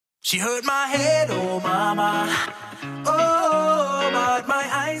She hurt my head, oh mama. Oh, but my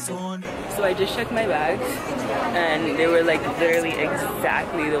eyes on. So I just checked my bags and they were like literally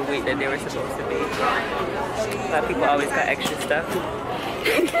exactly the weight that they were supposed to be. A lot of people always got extra stuff.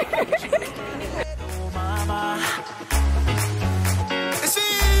 Oh mama.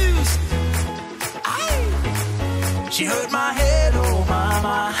 She hurt my head, oh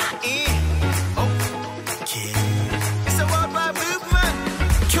mama. Okay. It's a worldwide movement.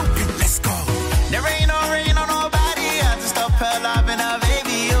 Cupid, let's go. There ain't no rain on nobody. I just stop her loving her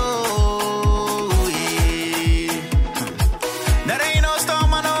baby, oh yeah. There ain't no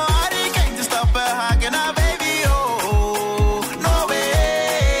storm on no hurricane to stop her hugging her baby, oh no way.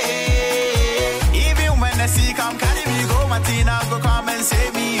 Even when the sea come carry me, go Martina, go come and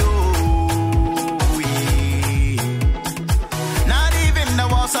save me, oh.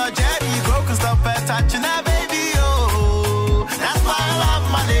 So Jerry broken stop her touching her baby, oh. That's why I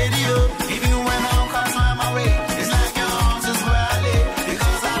love my lady, oh. Even when I'm crossing my way, it's like your arms is where I lay.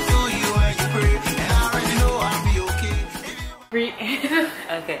 Because I feel you when you pray, and I already know I'll be okay.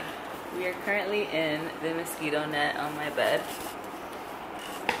 Okay, we are currently in the mosquito net on my bed.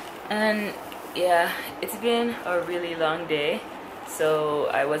 And yeah, it's been a really long day. So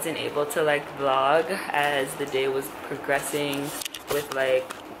I wasn't able to like vlog as the day was progressing with like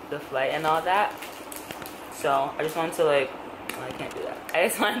the flight and all that. So I just wanted to like, well, I can't do that. I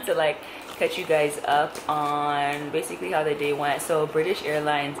just wanted to like catch you guys up on basically how the day went. So British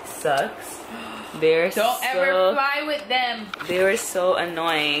Airlines sucks. Don't ever fly with them. They were so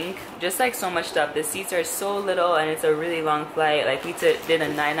annoying. Just like so much stuff. The seats are so little and it's a really long flight. Like we did a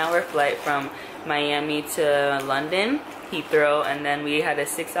 9-hour flight from Miami to London, Heathrow, and then we had a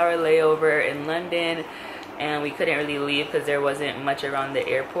 6-hour layover in London. And we couldn't really leave because there wasn't much around the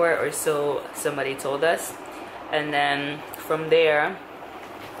airport, or so somebody told us. And then from there,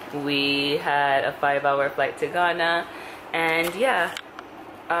 we had a 5-hour flight to Ghana. And yeah,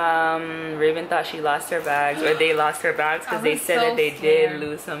 Raven thought she lost her bags, or they lost her bags, because they said that they did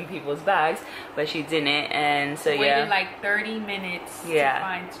lose some people's bags, but she didn't. And so waited yeah, like 30 minutes to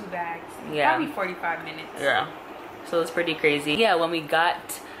find 2 bags. Yeah, probably 45 minutes. Yeah, so it was pretty crazy. Yeah, when we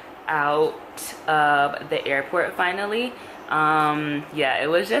got out of the airport finally, yeah, it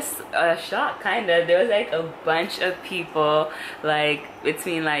was just a shock, kind of. There was like a bunch of people, like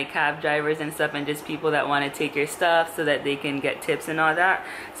between like cab drivers and stuff, and just people that want to take your stuff so that they can get tips and all that.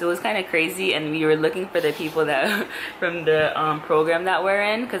 So it was kind of crazy, and we were looking for the people that from the program that we're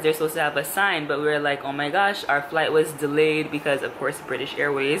in, because they're supposed to have a sign, but we were like, oh my gosh, our flight was delayed because of course British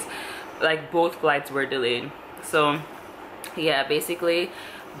Airways, like both flights were delayed. So yeah, basically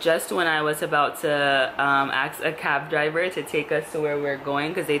just when I was about to ask a cab driver to take us to where we're going,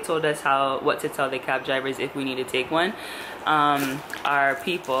 because they told us what to tell the cab drivers if we need to take one, our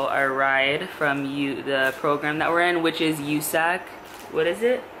ride from the program that we're in, which is USAC, what is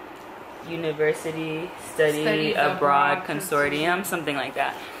it? Studies Abroad Consortium, something like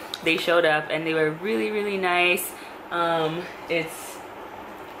that. They showed up and they were really, really nice. It's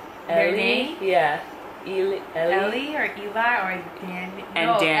Ellie, yeah. Ellie or Eli or Danny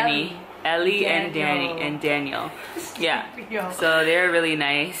and Danny. Ellie and Daniel. Yeah. So they were really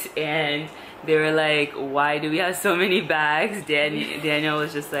nice, and they were like, why do we have so many bags? Daniel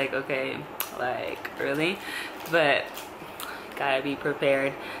was just like, okay, like really, but gotta be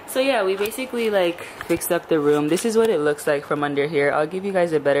prepared. So yeah, we basically like fixed up the room. This is what it looks like from under here. I'll give you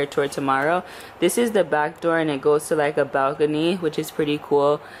guys a better tour tomorrow. This is the back door, and it goes to like a balcony, which is pretty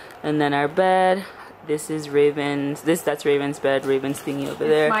cool. And then our bed. This is Raven's, that's Raven's bed, Raven's thingy over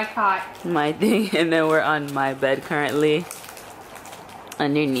there. My cot. My thing, and then we're on my bed currently.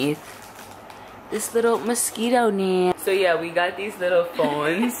 Underneath this little mosquito net. So yeah, we got these little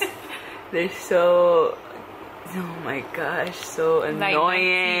phones. They're so, oh my gosh, so annoying.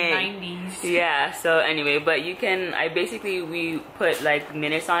 Like 1990s. Yeah, so anyway, but you can, we put like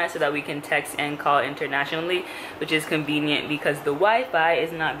minutes on it so that we can text and call internationally, which is convenient because the Wi-Fi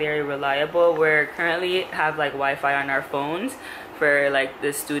is not very reliable. We're currently have like Wi-Fi on our phones for like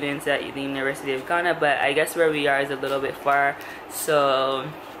the students at the University of Ghana, but I guess where we are is a little bit far, so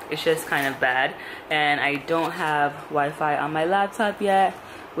it's just kind of bad. And I don't have Wi-Fi on my laptop yet,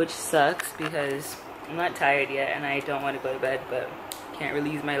 which sucks because I'm not tired yet and I don't want to go to bed, but can't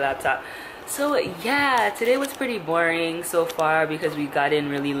really use my laptop. So yeah, today was pretty boring so far because we got in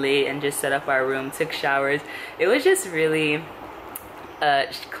really late and just set up our room, took showers. It was just really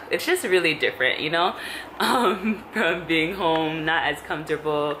it's just really different, you know, from being home, not as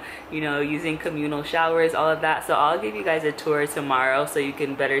comfortable, you know, using communal showers, all of that. So I'll give you guys a tour tomorrow so you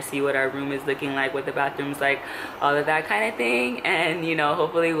can better see what our room is looking like, what the bathroom's like, all of that kind of thing. And, you know,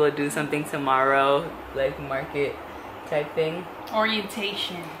 hopefully we'll do something tomorrow, like market type thing.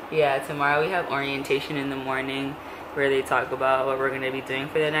 Orientation. Yeah, tomorrow we have orientation in the morning where they talk about what we're going to be doing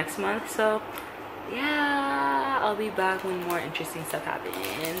for the next month. So yeah, I'll be back when more interesting stuff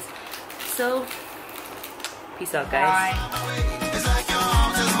happens. So peace out, guys. It's like your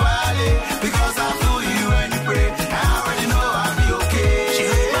arms is wilding because I feel you when you pray. I already know I'll be okay. She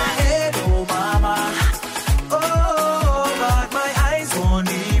hit my head, oh mama. Oh, but my eyes won't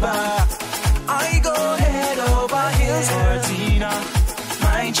leave her. I go head over heels for Tina,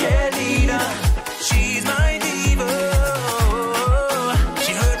 my cheerleader. She's my diva.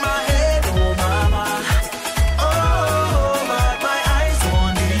 She hurt my head, oh mama. Oh, but my eyes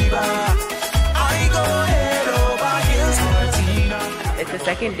won't leave her. I go head over heels for Tina. It's the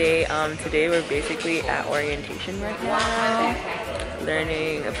second day. Today we're basically at orientation right now,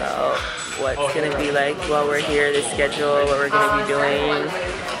 learning about what's gonna be like while we're here, the schedule, what we're gonna be doing.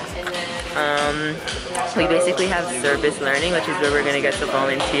 We basically have service learning, which is where we're gonna get to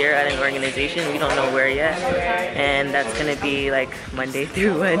volunteer at an organization. We don't know where yet, and that's gonna be like Monday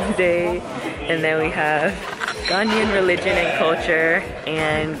through Wednesday. And then we have Ghanaian religion and culture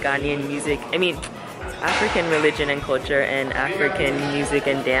and Ghanaian music. African religion and culture and African music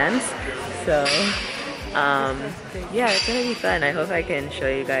and dance. So yeah, it's gonna be fun. I hope I can show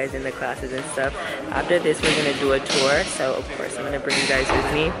you guys in the classes and stuff. After this we're gonna do a tour, so of course I'm gonna bring you guys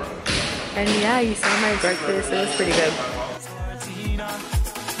with me. And yeah, you saw my breakfast, it was pretty good.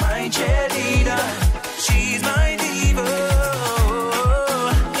 My cheerleader, she's my diva.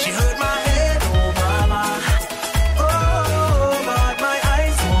 She hurt my head, oh mama. Oh, but my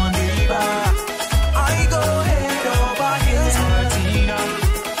eyes won't leave her. I go head over heels for Tina,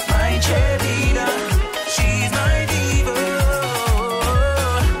 my cheerleader. She's my diva.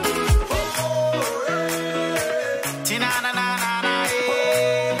 Tina na na na na.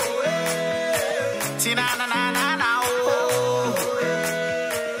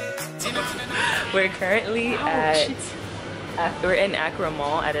 We're currently we're in Accra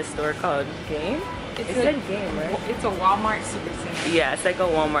Mall at a store called Game. It said Game, right? It's a Walmart super center. Yeah, it's like a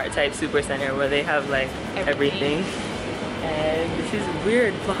Walmart type super center where they have like everything. And this is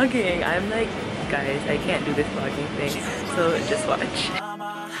weird vlogging. I'm like, guys, I can't do this vlogging thing. So just watch.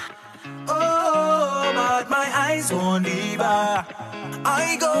 Oh, but my eyes won't leave her.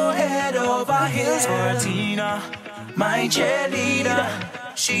 I go head over heels for Tina, my cheerleader.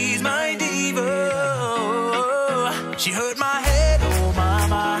 She's my diva. She hurt my head, oh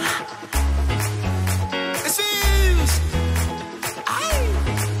mama. It seems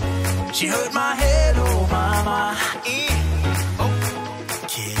she hurt my head, oh mama.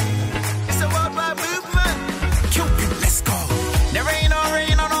 Okay. It's a worldwide movement. Cupid, let's go. There ain't no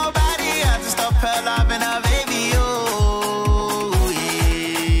rain on nobody. I just stop her loving her baby, oh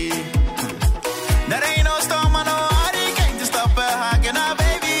yeah. There ain't no storm on no hurricane to stop her hugging her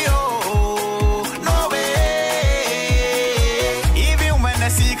baby, oh no way. Even when the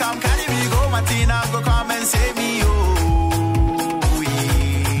sea come carry me go, Martina go come and save me, oh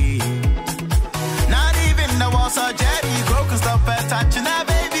yeah. Not even the walls are Jerry go can stop her touching her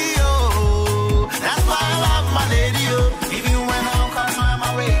baby, oh. That's why I love my lady, oh. Even when I'm coming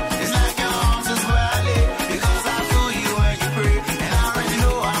my way, it's like your arms is where I lay. Because I feel you when you pray, and I already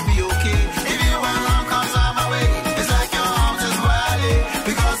know I'll be okay. Even when I'm coming my way, it's like your arms is where I lay.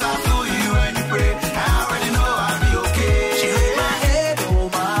 Because I feel you when you pray, and I already know I'll be okay. She hurt my head, oh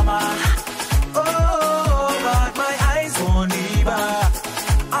mama. Oh, but my eyes won't leave her.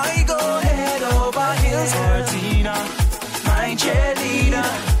 I go head over heels for Tina, my cheerleader.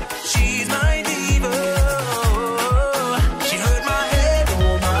 She's my diva. She hurt my head,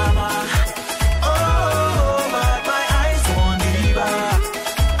 oh mama. Oh, but my eyes won't leave her.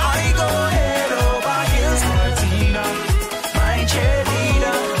 I go head over heels for Tina, my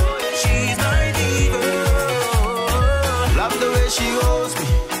cheerleader. She's my diva. Love the way she holds me,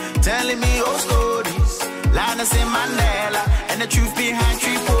 telling me old stories. Linus in Mandela and the truth behind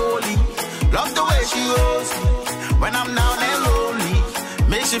Tripoli. Love the way she holds me when I'm down and lonely.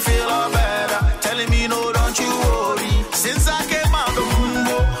 Makes you feel all better, telling me no, don't you worry. Since I came out the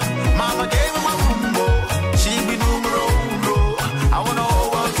rumbo, mama gave me my rumbo. She be numero uno. I wanna whole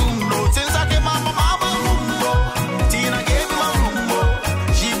world to know. Since I came out my mama rumbo, Tina gave me my rumbo.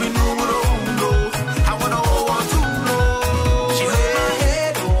 She be numero uno. I wanna whole world to know. She hurt my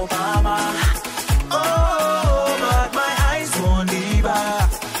head, oh mama. Oh, but my eyes won't leave her.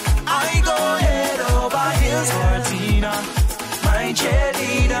 my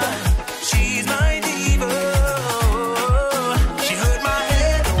cheerleader. She's my diva. She hurt my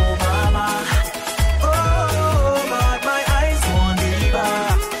head, oh mama. Oh, but my eyes won't leave her.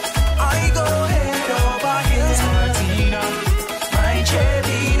 I go head over heels for Tina, my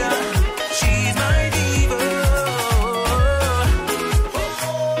cheerleader. She's my diva.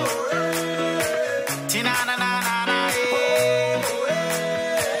 Tina na na na na,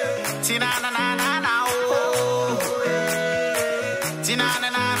 Tina na na na na, Tina na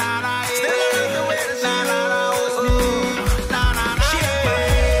na na na,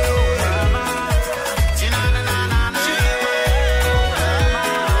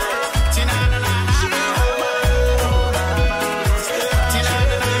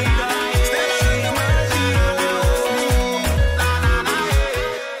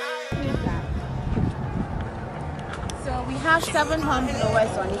 So we have 7 horn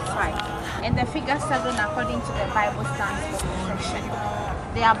blowers on each side, and the figure 7 according to the Bible stands for protection.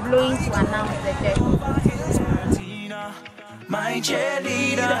 They are blowing to announce the death. My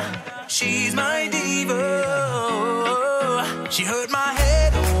cheerleader, she's my diva. She hurt my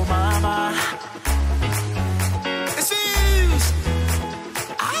head, oh mama. It's fused.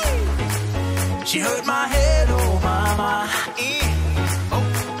 She hurt my head, oh mama.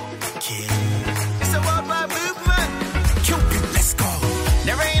 Okay. It's a worldwide movement. Cupid, let's go.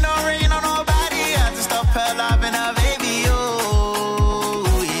 There ain't no rain on nobody. I have to stop her loving her baby,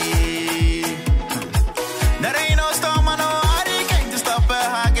 oh yeah. There ain't no storm on no hurricane to stop her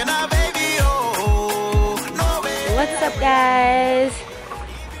hugging her baby, oh no way. What's up, guys?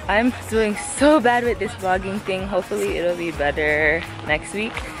 I'm doing so bad with this vlogging thing. Hopefully it'll be better next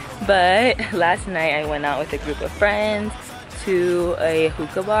week. But last night I went out with a group of friends to a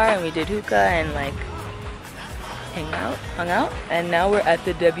hookah bar, and we did hookah and like hung out, and now we're at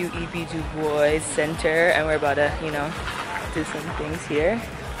the W.E.B. Du Bois Center, and we're about to, you know, do some things here.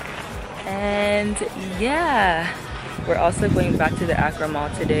 And yeah, we're also going back to the Accra Mall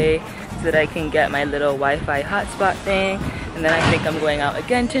today so that I can get my little Wi-Fi hotspot thing, and then I think I'm going out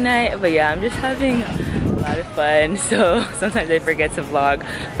again tonight. But yeah, I'm just having a lot of fun, so sometimes I forget to vlog,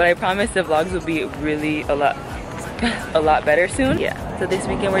 but I promise the vlogs will be really a lot better soon. Yeah, so this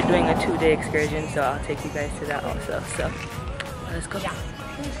weekend we're doing a 2-day excursion, so I'll take you guys to that also. So let's go.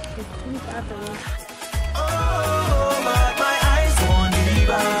 Oh, but my eyes won't leave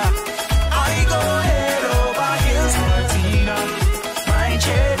her. I go head over heels for Tina, my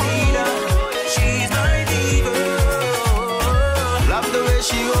cheerleader. She's my diva. Love the way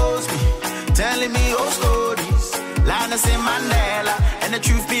she holds me, telling me old stories. Linus in Mandela and the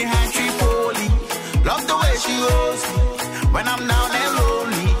truth behind Tripoli. Love the way she holds me when I'm down and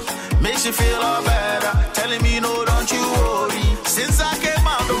lonely. Makes you feel all better, telling me no, don't you worry. Since I came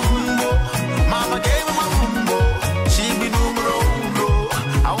out the window, mama gave me my rumbo. She be numero uno.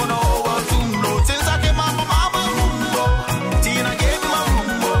 I wanna hold her to know. Since I came out my mama rumbo, Tina gave me my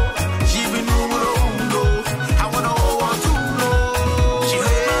rumbo. She be numero uno. I wanna hold her to know. She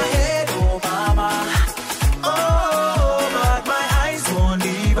hurt my head, oh mama. Oh, but my eyes won't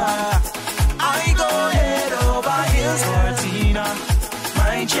leave her. I go head over heels for Tina,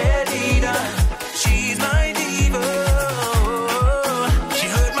 my cheerleader. She's my diva. She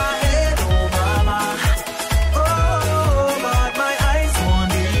hurt my head, oh mama. Oh, but my eyes won't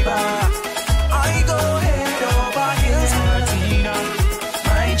leave her. I go head over heels for Tina,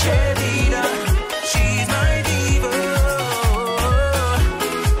 my cheerleader. She's my diva.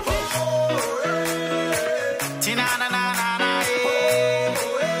 Tina na na na na,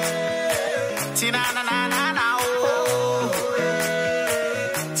 Tina na na na na,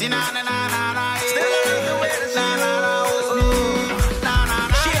 Tina na na na na,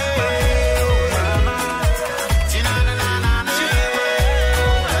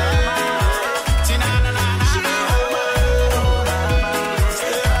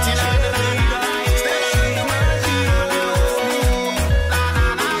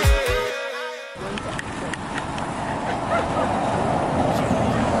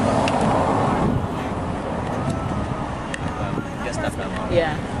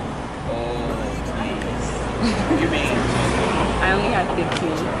 Yeah, Oh, please. You mean? I only have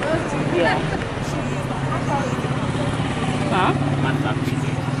 15. Yeah. Huh?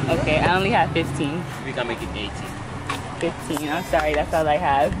 Okay, I only have 15. We can make it 18. 15. I'm sorry, that's all I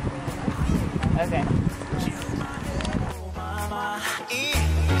have. Okay.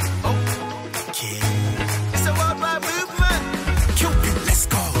 It's a worldwide movement. Cupid, let's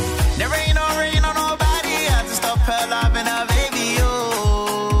go. There ain't no rain on nobody. I have to stop her loving her baby,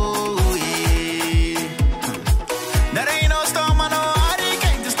 oh yeah. There ain't no storm on no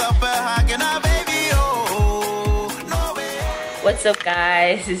hurricane to stop her hugging her baby, oh no way. What's up,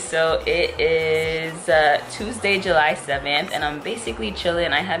 guys? So it is Tuesday, July 7th, and I'm basically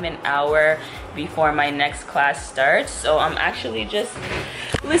chilling. I have an hour before my next class starts, so I'm actually just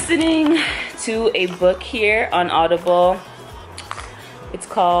listening to a book here on Audible. It's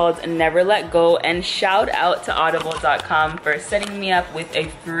called Never Let Go, and shout out to audible.com for setting me up with a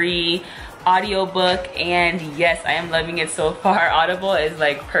free audiobook. And yes, I am loving it so far. Audible is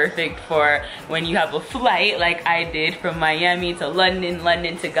like perfect for when you have a flight like I did from Miami to London,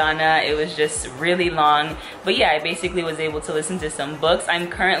 London to Ghana. It was just really long, but yeah, I basically was able to listen to some books. I'm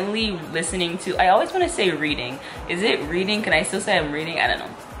currently listening to, I always want to say reading. Is it reading? Can I still say I'm reading? I don't know.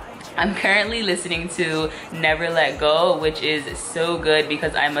 I'm currently listening to Never Let Go, which is so good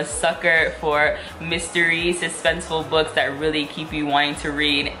because I'm a sucker for mystery, suspenseful books that really keep you wanting to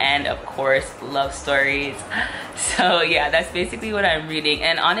read, and of course, love stories. So yeah, that's basically what I'm reading.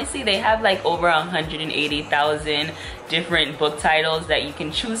 And honestly, they have like over 180,000 different book titles that you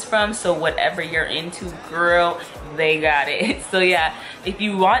can choose from. So whatever you're into, girl, they got it. So yeah, if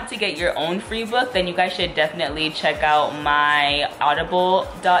you want to get your own free book, then you guys should definitely check out my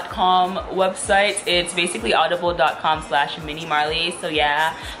audible.com website. It's basically audible.com/minimarley. So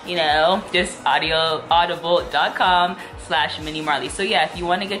yeah, you know, just audible.com/minimarley. So yeah, if you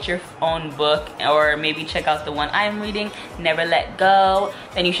want to get your own book, or maybe check out the one I'm reading, Never Let Go,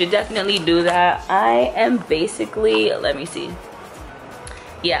 then you should definitely do that. I am basically, let me see.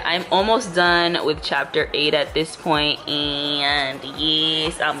 Yeah, I'm almost done with chapter 8 at this point, and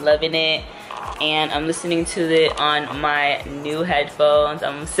yes, I'm loving it. And I'm listening to it on my new headphones.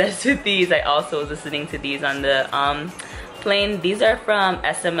 I'm obsessed with these. I also was listening to these on the plane. These are from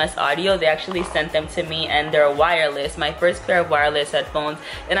SMS Audio. They actually sent them to me, and they're wireless. My first pair of wireless headphones,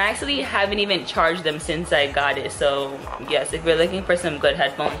 and I actually haven't even charged them since I got it. So yes, if you're looking for some good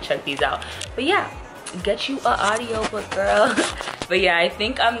headphones, check these out. But yeah, get you an audiobook, girl. But yeah, I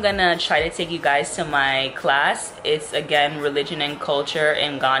think I'm gonna try to take you guys to my class. It's again religion and culture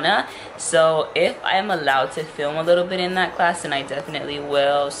in Ghana. So if I'm allowed to film a little bit in that class, then I definitely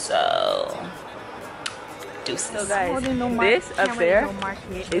will. So deuces. So guys, this up there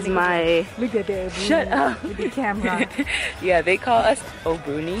is my, look at that. Shut up with the camera. Yeah, they call us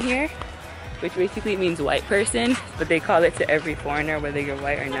Obruni here, which basically means white person, but they call it to every foreigner, whether you're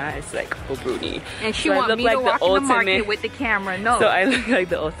white or not. It's like Obruni. And she wants me to walk in the market with the camera. No. So I look like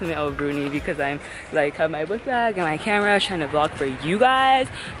the ultimate Obruni because I'm like have my book bag and my camera trying to vlog for you guys.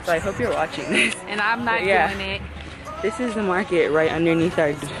 So I hope you're watching this. And I'm not doing it. This is the market right underneath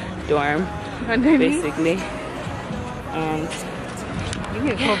our dorm, basically. And you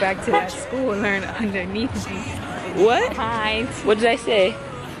need to go back to that school and learn underneath me. What? Behind. What did I say?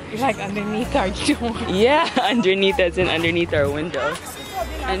 You're like underneath our door. Yeah, underneath, as in underneath our window.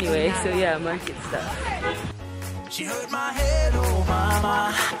 Anyway, so yeah, market stuff. She hurt my head, oh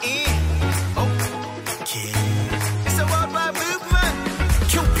mama. It's a worldwide movement.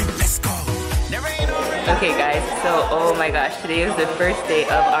 Cupid, let's go. Okay guys, so oh my gosh, today is the first day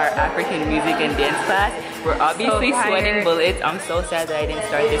of our African music and dance class. We're obviously sweating bullets. I'm so sad that I didn't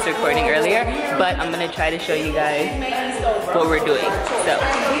start this recording earlier, but I'm gonna try to show you guys what we're doing. So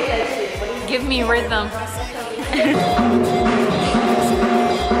give me rhythm.